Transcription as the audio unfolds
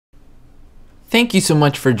Thank you so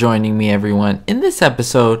much for joining me, everyone. In this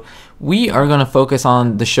episode, we are going to focus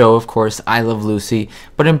on the show, of course, I Love Lucy,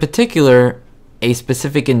 but in particular, a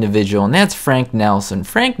specific individual, and that's Frank Nelson.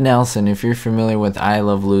 Frank Nelson, if you're familiar with I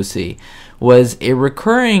Love Lucy, was a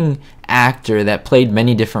recurring actor that played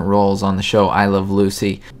many different roles on the show I Love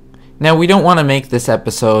Lucy. Now, we don't want to make this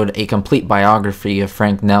episode a complete biography of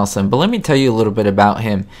Frank Nelson, but let me tell you a little bit about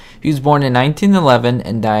him. He was born in 1911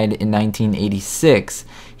 and died in 1986.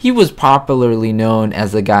 He was popularly known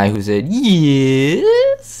as the guy who said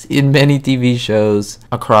yes in many TV shows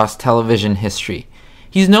across television history.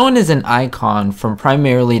 He's known as an icon from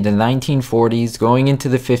primarily the 1940s, going into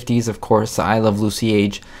the 50s, of course, the I Love Lucy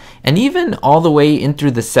age, and even all the way in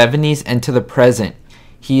through the 70s and to the present.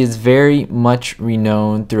 He is very much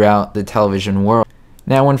renowned throughout the television world.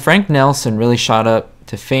 Now, when Frank Nelson really shot up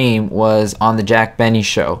to fame was on the Jack Benny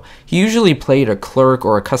show. He usually played a clerk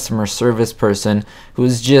or a customer service person who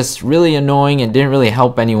was just really annoying and didn't really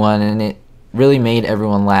help anyone, and it really made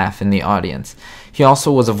everyone laugh in the audience. He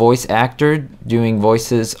also was a voice actor, doing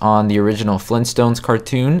voices on the original Flintstones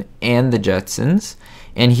cartoon and the Jetsons,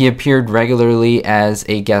 and he appeared regularly as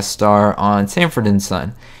a guest star on Sanford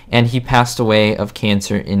Son, and he passed away of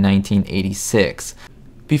cancer in 1986.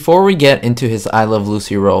 Before we get into his I Love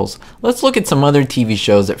Lucy roles, let's look at some other TV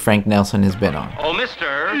shows that Frank Nelson has been on. Oh,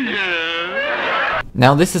 mister. Yeah.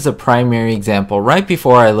 Now, this is a primary example right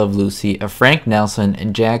before I Love Lucy of Frank Nelson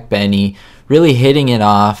and Jack Benny really hitting it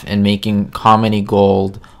off and making comedy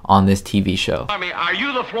gold on this TV show. I mean, are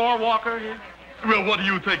you the floor walker here? Well, what do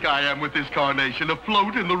you think I am with this carnation?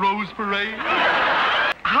 Afloat in the Rose Parade?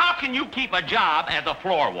 How can you keep a job as a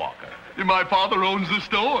floor walker? My father owns the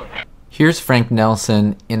store. Here's Frank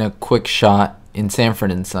Nelson in a quick shot in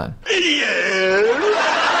Sanford Son. Yeah.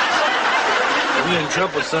 We in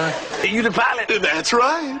trouble, son. You the pilot? That's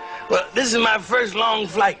right. Well, this is my first long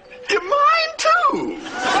flight. Mine too.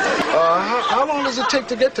 How long does it take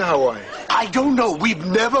to get to Hawaii? I don't know. We've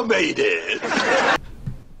never made it.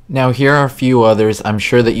 Now, here are a few others I'm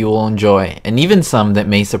sure that you will enjoy, and even some that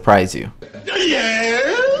may surprise you. Yeah.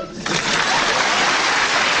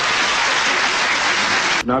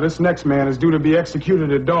 Now, this next man is due to be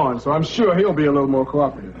executed at dawn, so I'm sure he'll be a little more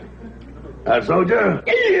cooperative. Soldier?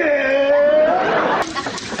 Yeah.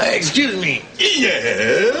 Excuse me.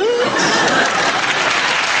 Yeah.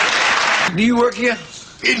 Do you work here?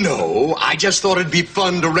 No, I just thought it'd be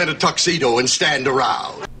fun to rent a tuxedo and stand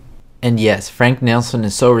around. And yes, Frank Nelson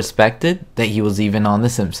is so respected that he was even on The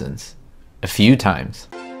Simpsons. A few times.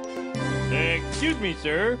 Excuse me,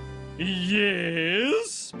 sir.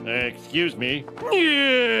 Yes? Excuse me.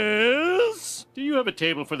 Yes? Do you have a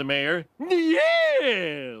table for the mayor?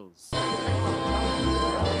 Yes!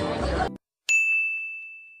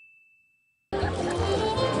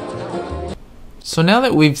 So now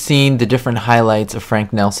that we've seen the different highlights of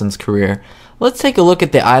Frank Nelson's career, let's take a look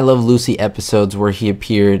at the I Love Lucy episodes where he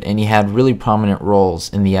appeared and he had really prominent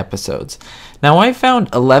roles in the episodes. Now, I found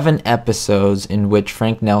 11 episodes in which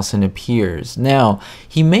Frank Nelson appears. Now,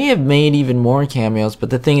 he may have made even more cameos,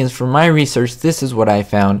 but the thing is, from my research, this is what I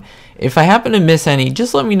found. If I happen to miss any,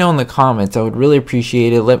 just let me know in the comments. I would really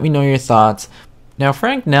appreciate it. Let me know your thoughts. Now,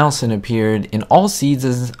 Frank Nelson appeared in all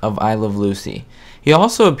seasons of I Love Lucy. He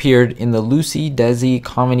also appeared in the Lucy Desi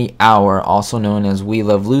Comedy Hour, also known as We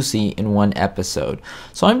Love Lucy, in one episode.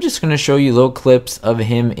 So I'm just going to show you little clips of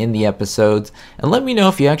him in the episodes, and let me know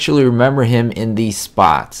if you actually remember him in these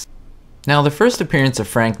spots. Now, the first appearance of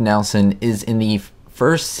Frank Nelson is in the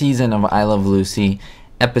first season of I Love Lucy,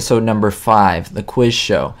 episode number 5, The Quiz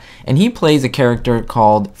Show, and he plays a character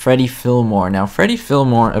called Freddie Fillmore. Now, Freddie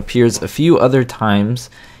Fillmore appears a few other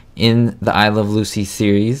times in the I Love Lucy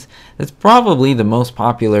series. That's probably the most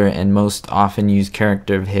popular and most often used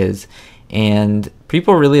character of his, and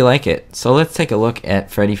people really like it. So let's take a look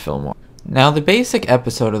at Freddie Fillmore. Now, the basic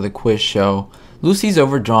episode of The Quiz Show, Lucy's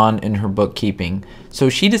overdrawn in her bookkeeping, so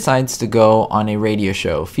she decides to go on a radio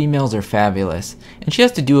show, Females Are Fabulous, and she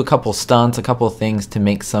has to do a couple stunts, a couple things to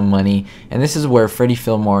make some money, and this is where Freddie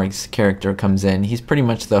Fillmore's character comes in. He's pretty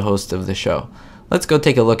much the host of the show. Let's go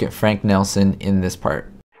take a look at Frank Nelson in this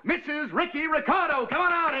part. Mrs. Ricky Ricardo, come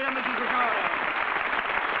on out here, Mrs.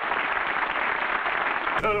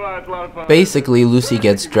 Ricardo. Basically, Lucy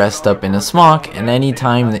gets dressed up in a smock, and any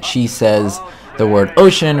time that she says the word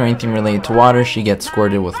ocean or anything related to water, she gets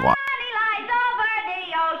squirted with water.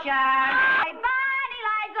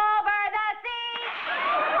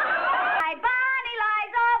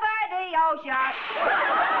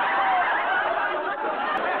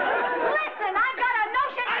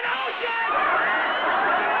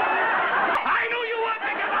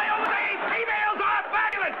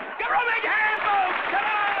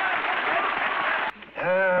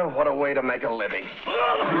 what a way to make a living.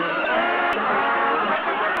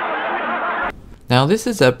 Now this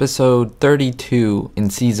is episode 32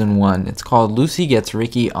 in season 1. It's called Lucy Gets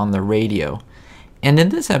Ricky on the Radio. And in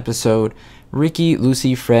this episode, Ricky,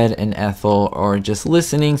 Lucy, Fred, and Ethel are just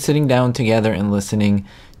listening, sitting down together and listening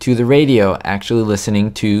to the radio, actually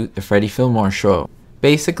listening to the Freddie Fillmore show.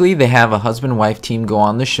 Basically, they have a husband-wife team go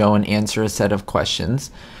on the show and answer a set of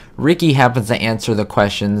questions. Ricky happens to answer the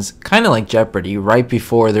questions kind of like Jeopardy right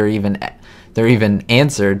before they're even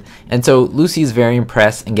answered, and so Lucy's very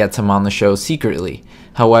impressed and gets him on the show secretly.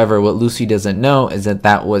 However, what Lucy doesn't know is that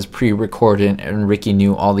that was pre-recorded and Ricky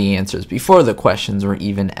knew all the answers before the questions were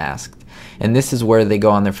even asked. And this is where they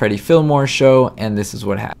go on the Freddie Fillmore show, and this is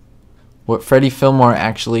what happened. What Freddie Fillmore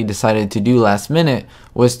actually decided to do last minute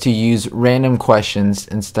was to use random questions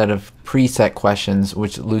instead of preset questions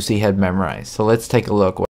which Lucy had memorized. So let's take a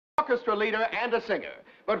look. Orchestra leader and a singer.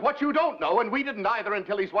 But what you don't know, and we didn't either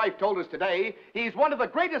until his wife told us today, he's one of the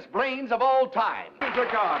greatest brains of all time.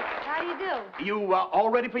 Ricardo. How do you do? You all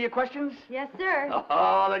ready for your questions? Yes, sir.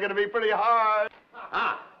 Oh, they're going to be pretty hard.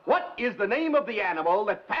 What is the name of the animal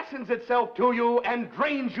that fastens itself to you and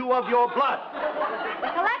drains you of your blood? The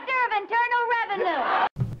collector of internal revenue.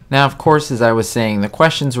 Now, of course, as I was saying, the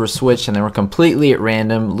questions were switched and they were completely at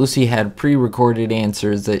random. Lucy had pre-recorded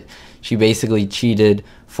answers that she basically cheated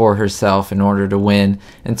for herself in order to win.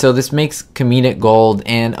 And so this makes comedic gold.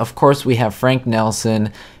 And of course, we have Frank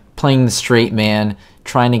Nelson playing the straight man,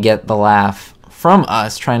 trying to get the laugh from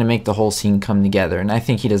us, trying to make the whole scene come together. And I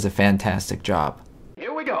think he does a fantastic job.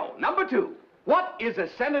 Here we go. Number 2. What is a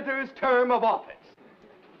senator's term of office?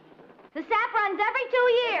 The sap runs every 2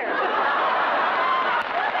 years.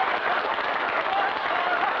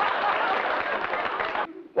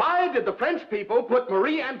 Why did the French people put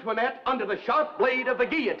Marie Antoinette under the sharp blade of the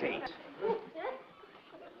guillotine?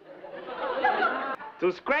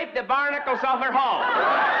 To scrape the barnacles off her hull.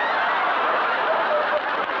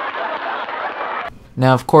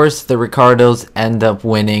 Now, of course, the Ricardos end up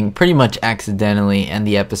winning pretty much accidentally and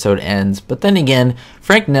the episode ends. But then again,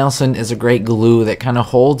 Frank Nelson is a great glue that kind of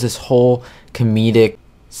holds this whole comedic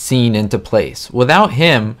scene into place. Without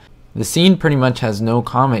him, the scene pretty much has no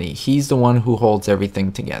comedy. He's the one who holds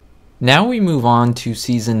everything together. Now we move on to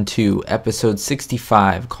season 2, episode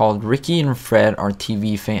 65, called Ricky and Fred Are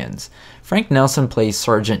TV Fans. Frank Nelson plays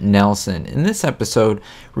Sergeant Nelson. In this episode,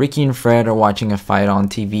 Ricky and Fred are watching a fight on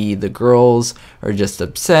TV. The girls are just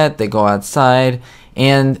upset, they go outside,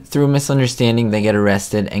 and through a misunderstanding they get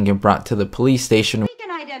arrested and get brought to the police station. We can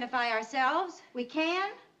identify ourselves. We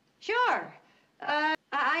can? Sure.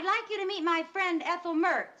 I'd like you to meet my friend Ethel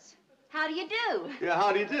Mertz. How do you do? Yeah,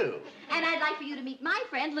 how do you do? And I'd like for you to meet my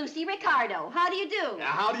friend Lucy Ricardo. How do you do?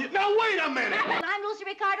 How do you... Now, wait a minute! I'm Lucy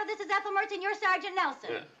Ricardo, this is Ethel Mertz, and you're Sergeant Nelson.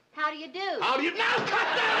 Yeah. How do you do? How do you... Now, cut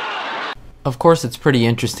that! Of course, it's pretty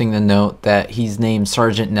interesting to note that he's named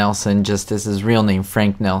Sergeant Nelson just as his real name,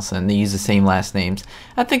 Frank Nelson. They use the same last names.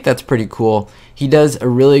 I think that's pretty cool. He does a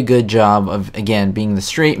really good job of, again, being the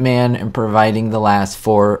straight man and providing the laughs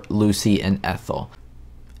for Lucy and Ethel.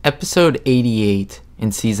 Episode 88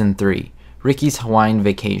 in Season 3, Ricky's Hawaiian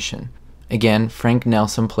Vacation. Again, Frank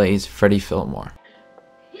Nelson plays Freddie Fillmore.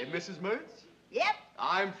 Hey, Mrs. Mertz? Yep.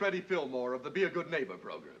 I'm Freddie Fillmore of the Be a Good Neighbor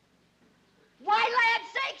program. Why, land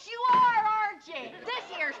sakes, you are, aren't you? This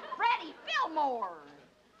here's Freddie Fillmore.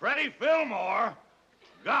 Freddie Fillmore?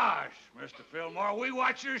 Gosh, Mr. Fillmore, we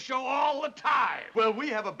watch your show all the time. Well, we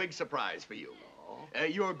have a big surprise for you.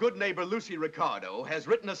 Your good neighbor, Lucy Ricardo, has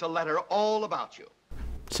written us a letter all about you.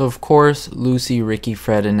 So, of course, Lucy, Ricky,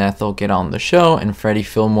 Fred, and Ethel get on the show, and Freddie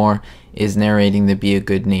Fillmore is narrating the Be a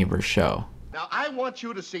Good Neighbor show. Now, I want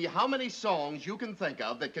you to see how many songs you can think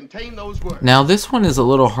of that contain those words. Now, this one is a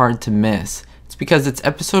little hard to miss. It's because it's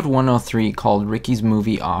episode 103 called Ricky's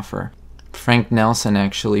Movie Offer. Frank Nelson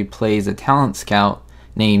actually plays a talent scout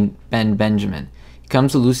named Ben Benjamin. He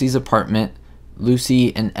comes to Lucy's apartment.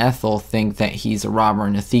 Lucy and Ethel think that he's a robber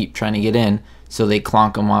and a thief trying to get in, so they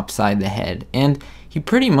clonk him upside the head. And he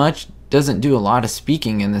pretty much doesn't do a lot of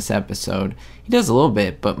speaking in this episode. He does a little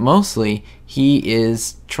bit, but mostly he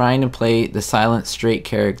is trying to play the silent straight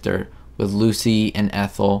character with Lucy and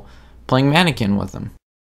Ethel playing mannequin with him.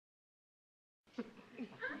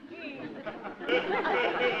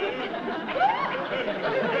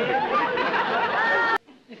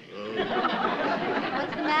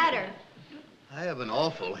 What's the matter? I have an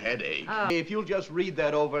awful headache. If you'll just read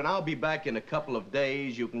that over, and I'll be back in a couple of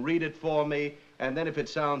days. You can read it for me, and then if it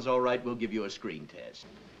sounds all right, we'll give you a screen test.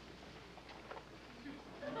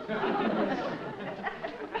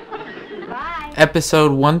 Bye.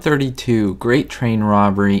 Episode 132, Great Train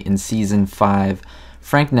Robbery in Season 5.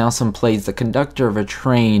 Frank Nelson plays the conductor of a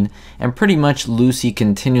train, and pretty much Lucy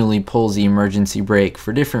continually pulls the emergency brake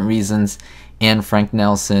for different reasons, and Frank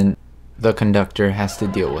Nelson, the conductor, has to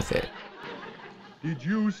deal with it. Did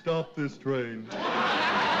you stop this train?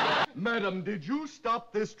 Madam, did you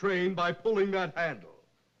stop this train by pulling that handle?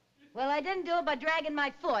 Well, I didn't do it by dragging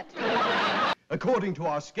my foot. According to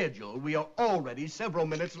our schedule, we are already several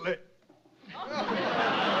minutes late.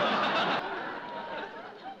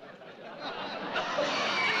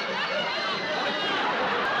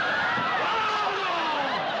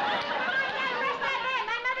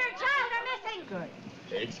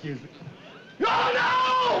 Excuse me.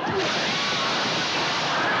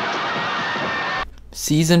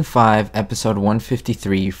 Season 5, episode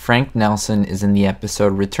 153, Frank Nelson is in the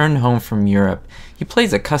episode Return Home from Europe. He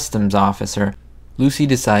plays a customs officer. Lucy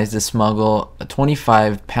decides to smuggle a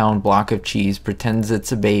 25-pound block of cheese, pretends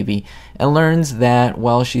it's a baby, and learns that,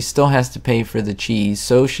 well, she still has to pay for the cheese,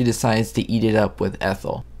 so she decides to eat it up with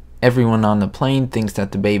Ethel. Everyone on the plane thinks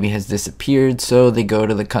that the baby has disappeared, so they go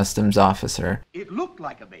to the customs officer. It looked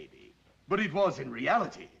like a baby, but it was in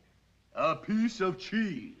reality a piece of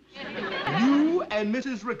cheese. You and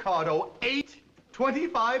Mrs. Ricardo ate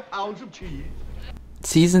 25 pounds of cheese.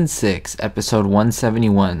 Season 6, episode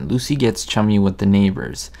 171, Lucy gets chummy with the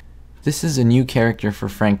neighbors. This is a new character for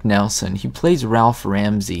Frank Nelson. He plays Ralph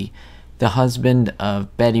Ramsey, the husband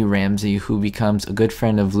of Betty Ramsey, who becomes a good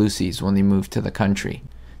friend of Lucy's when they move to the country.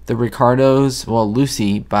 The Ricardos, well,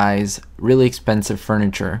 Lucy buys really expensive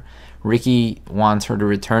furniture. Ricky wants her to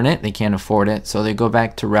return it. They can't afford it, so they go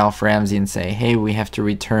back to Ralph Ramsey and say, hey, we have to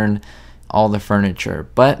return all the furniture.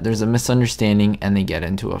 But there's a misunderstanding and they get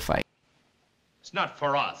into a fight. It's not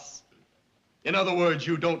for us. In other words,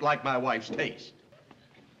 you don't like my wife's taste.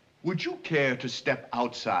 Would you care to step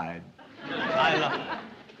outside? I love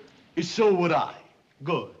it. So would I.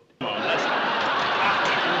 Good.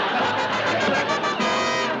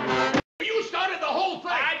 You started the whole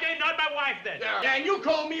thing. I did not my wife then. Yeah, and you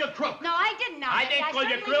called me a crook. No, I didn't. I didn't call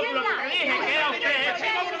you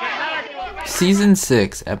crook. Season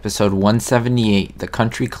 6, episode 178, The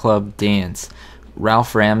Country Club Dance.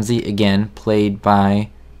 Ralph Ramsey, again, played by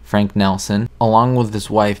Frank Nelson, along with his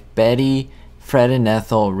wife Betty, Fred and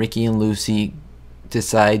Ethel, Ricky and Lucy,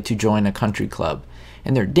 decide to join a country club.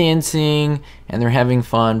 And they're dancing, and they're having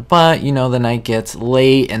fun, but, you know, the night gets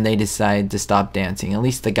late, and they decide to stop dancing. At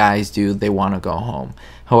least the guys do. They want to go home.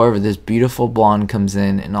 However, this beautiful blonde comes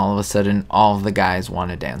in, and all of a sudden, all of the guys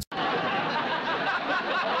want to dance.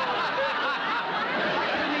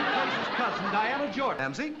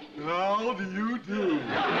 Ramsey? How do you do?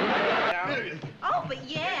 Oh, but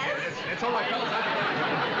yes. It's all right, fellas.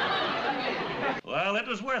 Well, it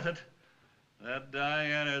was worth it. That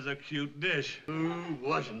Diana's a cute dish. Ooh,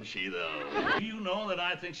 wasn't she, though? Do you know that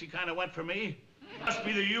I think she kind of went for me? Must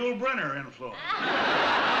be the Yul Brynner influence.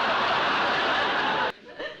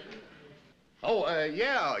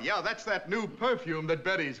 Yeah, that's that new perfume that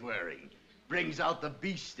Betty's wearing. Brings out the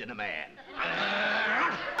beast in a man.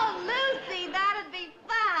 Oh, Lucy, that'd be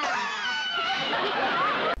fun.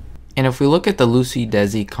 And if we look at the Lucy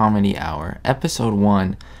Desi Comedy Hour, episode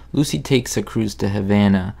 1, Lucy takes a cruise to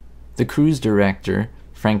Havana. The cruise director,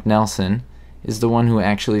 Frank Nelson, is the one who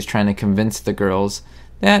actually is trying to convince the girls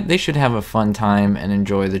that they should have a fun time and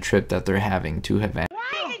enjoy the trip that they're having to Havana.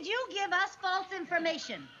 Why did you give us false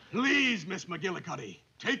information? Please, Miss McGillicuddy,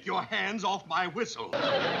 take your hands off my whistle.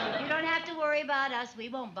 You don't have to worry about us. We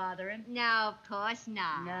won't bother him. No, of course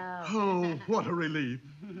not. No. Oh, what a relief.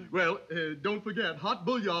 Well, don't forget, hot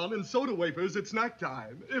bouillon and soda wafers at snack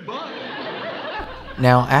time. Bye.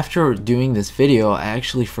 Now, after doing this video, I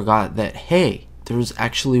actually forgot that, hey, there was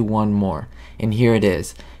actually one more. And here it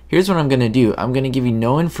is. Here's what I'm going to do. I'm going to give you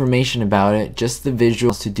no information about it. Just the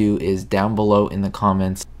visuals to do is down below in the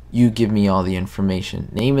comments. You give me all the information.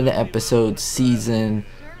 Name of the episode, season.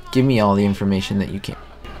 Give me all the information that you can.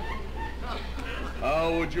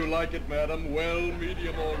 How would you like it, madam? Well,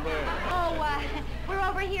 medium, or rare? Oh, we're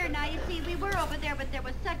over here now. You see, we were over there, but there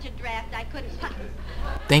was such a draft I couldn't...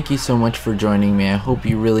 Thank you so much for joining me. I hope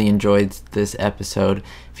you really enjoyed this episode.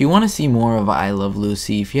 If you want to see more of I Love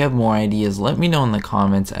Lucy, if you have more ideas, let me know in the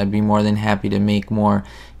comments. I'd be more than happy to make more.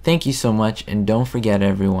 Thank you so much, and don't forget,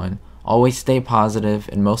 everyone, always stay positive,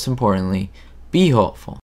 and most importantly, be hopeful.